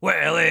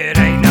it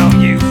ain't no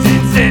use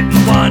in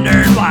sitting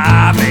wondering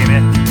why, baby.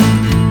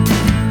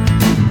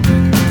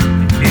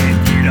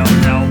 If you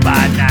don't know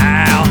by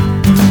now,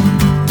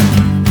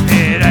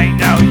 it ain't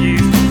no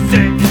use in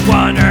sitting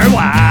wondering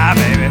why,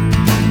 baby.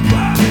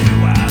 Why, baby?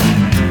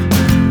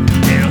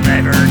 It'll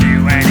never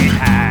do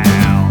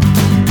anyhow.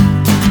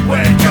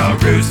 When your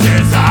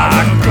roosters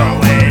are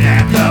crowing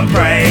at the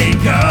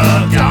break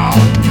of dawn,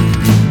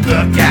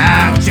 look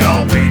out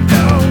your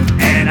window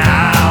and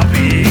I'll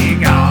be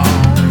gone.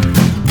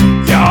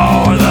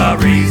 You're the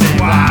reason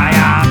why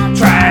I'm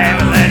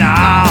traveling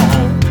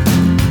on.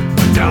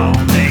 Don't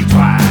think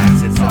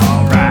twice, it's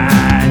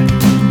alright.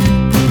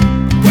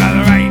 Well,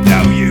 there ain't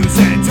no use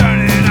in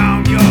turning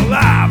on your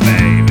light,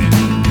 baby.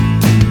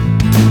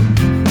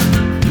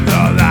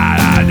 The light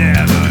I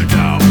never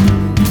know.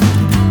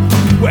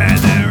 Well,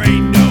 there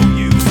ain't no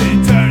use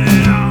in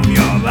turning on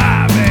your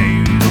light,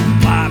 baby.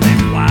 Why,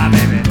 baby, why,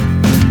 baby?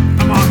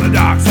 I'm on the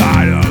dark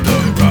side of the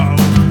road.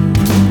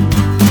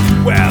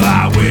 Well,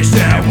 I wish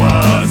there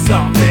was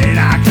something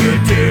I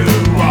could do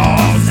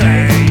or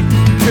say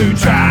to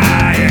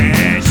try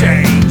and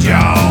change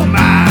your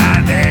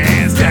mind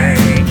and stay.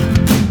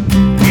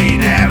 We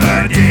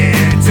never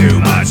did too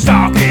much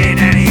talking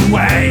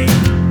anyway.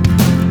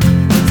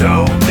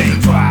 Don't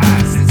think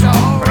twice, it's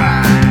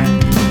alright.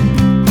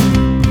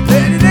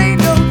 And it ain't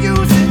no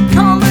use in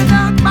calling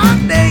out my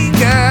name,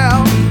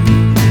 girl,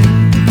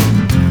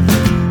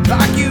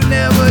 like you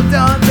never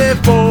done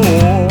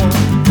before.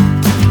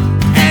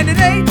 And it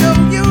ain't no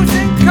use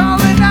in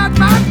calling out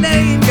my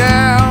name,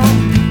 girl.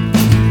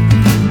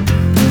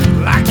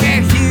 I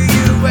can't hear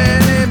you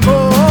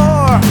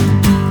anymore.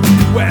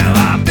 Well,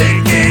 I'm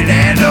thinking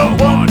and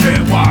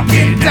wondering,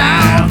 walking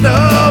down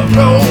the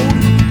road.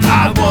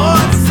 I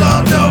once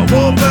loved a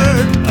woman,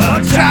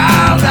 a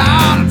child,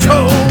 I'm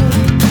told.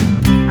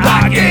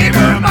 I gave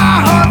her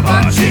my heart,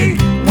 but she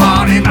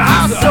wanted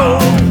my soul.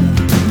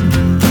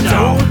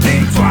 Don't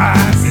think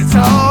twice, it's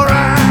alright.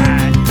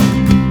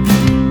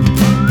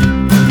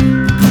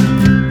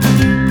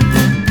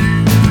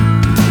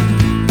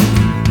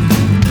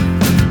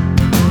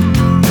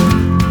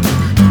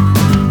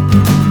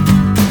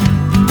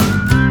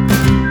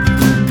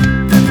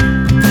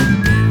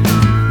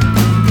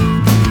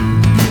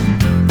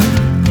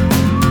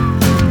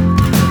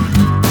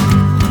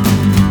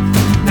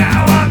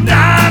 Now I'm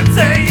not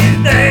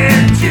saying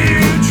that you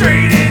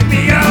treated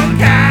me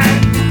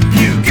unkind.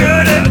 You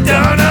could have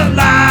done a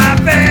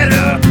lot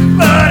better,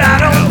 but I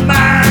don't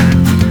mind.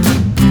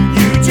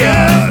 You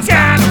just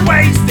kinda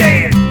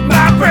wasted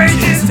my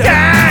precious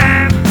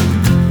time.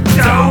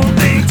 Don't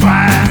think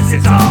twice,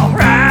 it's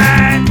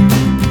alright.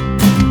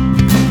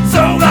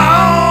 So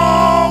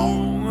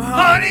long,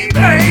 honey,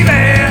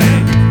 baby.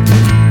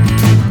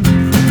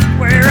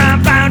 Where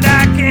I'm bound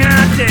I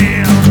cannot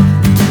tell.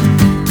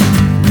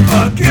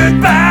 A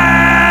goodbye